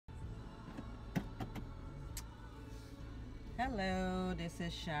Hello, this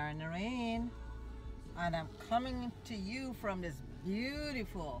is Sharon Naraine, and I'm coming to you from this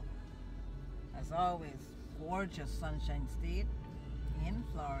beautiful, as always, gorgeous Sunshine State in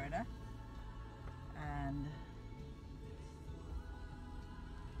Florida. And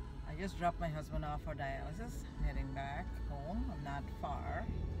I just dropped my husband off for dialysis, heading back home. I'm not far,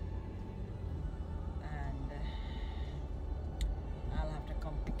 and I'll have to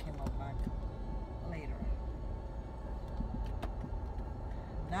come pick him up back later.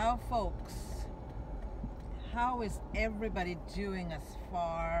 Now, folks, how is everybody doing as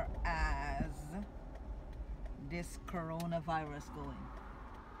far as this coronavirus going?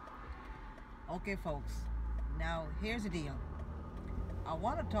 Okay, folks, now here's the deal. I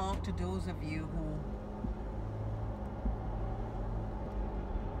want to talk to those of you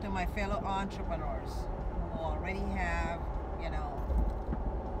to my fellow entrepreneurs who already have,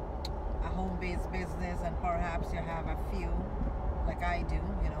 a home-based business, and perhaps you have a few, like I do,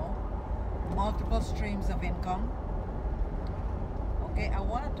 multiple streams of income. Okay, I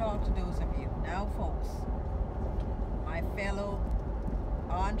want to talk to those of you. Now, folks, my fellow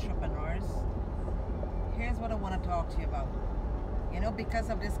entrepreneurs, here's what I want to talk to you about. Because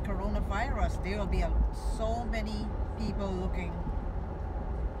of this coronavirus, there will be so many people looking,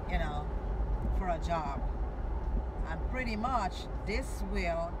 for a job. And pretty much this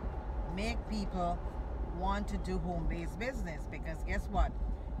will make people want to do home-based business, because guess what?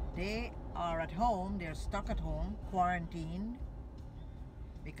 They are at home, they're stuck at home, quarantined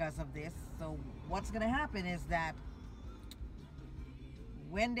because of this. So what's going to happen is that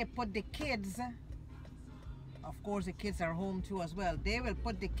when they put the kids, of course the kids are home too as well, they will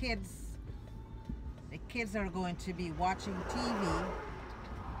put the kids are going to be watching TV.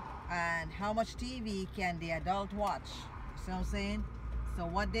 And how much TV can the adult watch? You see what I'm saying? So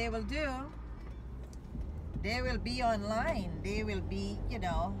what they will do, they will be online. They will be,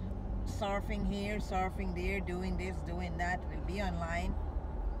 surfing here, surfing there, doing this, doing that. Will be online,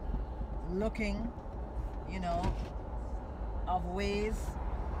 looking, of ways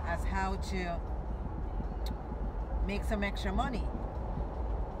as how to make some extra money.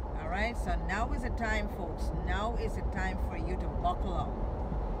 All right. So now is the time, folks. Now is the time for you to buckle up.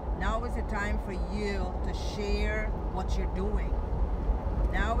 Now is the time for you to share what you're doing.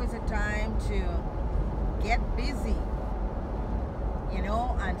 Now is the time to get busy,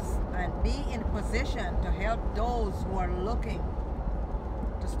 and be in position to help those who are looking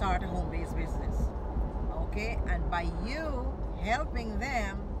to start a home-based business. Okay, and by you helping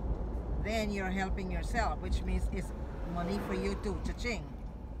them, then you're helping yourself, which means it's money for you too, cha-ching.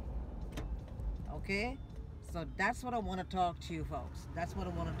 Okay, so that's what I want to talk to you, folks. That's what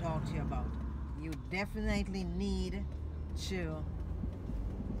I want to talk to you about. You definitely need to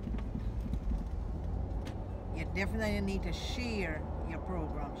share your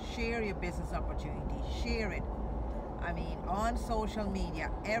program, share your business opportunity, share it. I mean, on social media,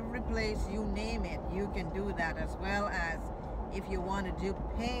 every place, you name it, you can do that, as well as if you want to do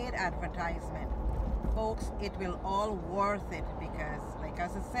paid advertisement. Folks, it will all worth it, because like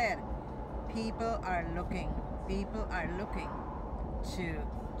as I said, people are looking to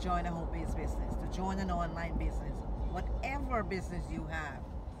join a home-based business, to join an online business, whatever business you have.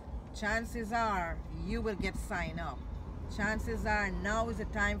 Chances are you will get signed up. Chances are now is the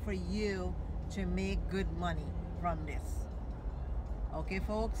time for you to make good money from this. Okay,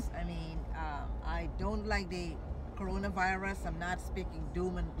 folks, I mean, I don't like the coronavirus. I'm not speaking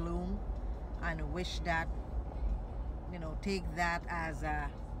doom and gloom and wish that, take that as a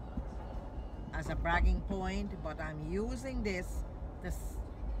bragging point, but I'm using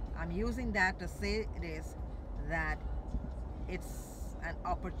that to say this, that it's an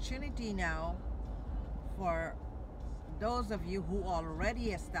opportunity now for those of you who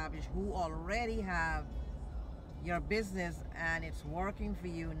already established, who already have your business and it's working for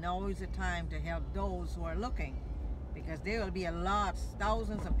you. Now is the time to help those who are looking, because there will be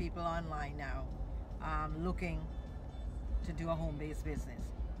thousands of people online now looking to do a home-based business.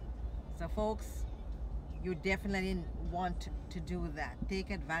 So folks, you definitely want to do that.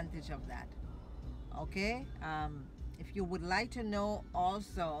 Take advantage of that. Okay, if you would like to know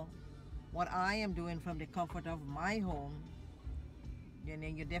also what I am doing from the comfort of my home, then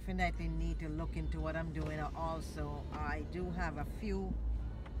you definitely need to look into what I'm doing. Also, I do have a few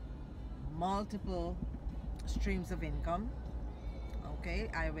multiple streams of income. Okay,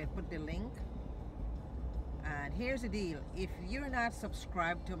 I will put the link. And here's the deal: if you're not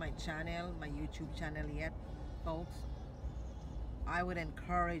subscribed to my channel, my YouTube channel yet, folks, I would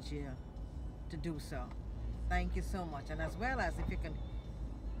encourage you to do so. Thank you so much. And as well as if you can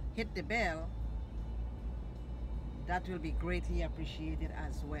hit the bell, that will be greatly appreciated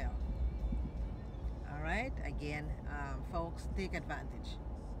as well. All right, again, folks, take advantage.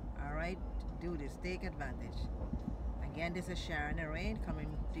 All right, do this, take advantage. Again, this is Sharon Naraine coming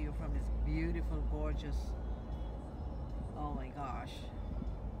to you from this beautiful, gorgeous, oh my gosh,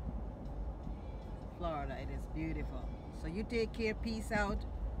 Florida. It is beautiful. So you take care, peace out.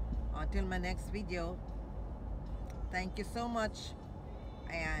 Until my next video, thank you so much,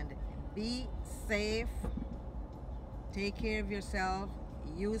 and be safe, take care of yourself,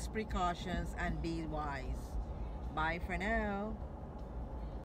 use precautions, and be wise. Bye for now.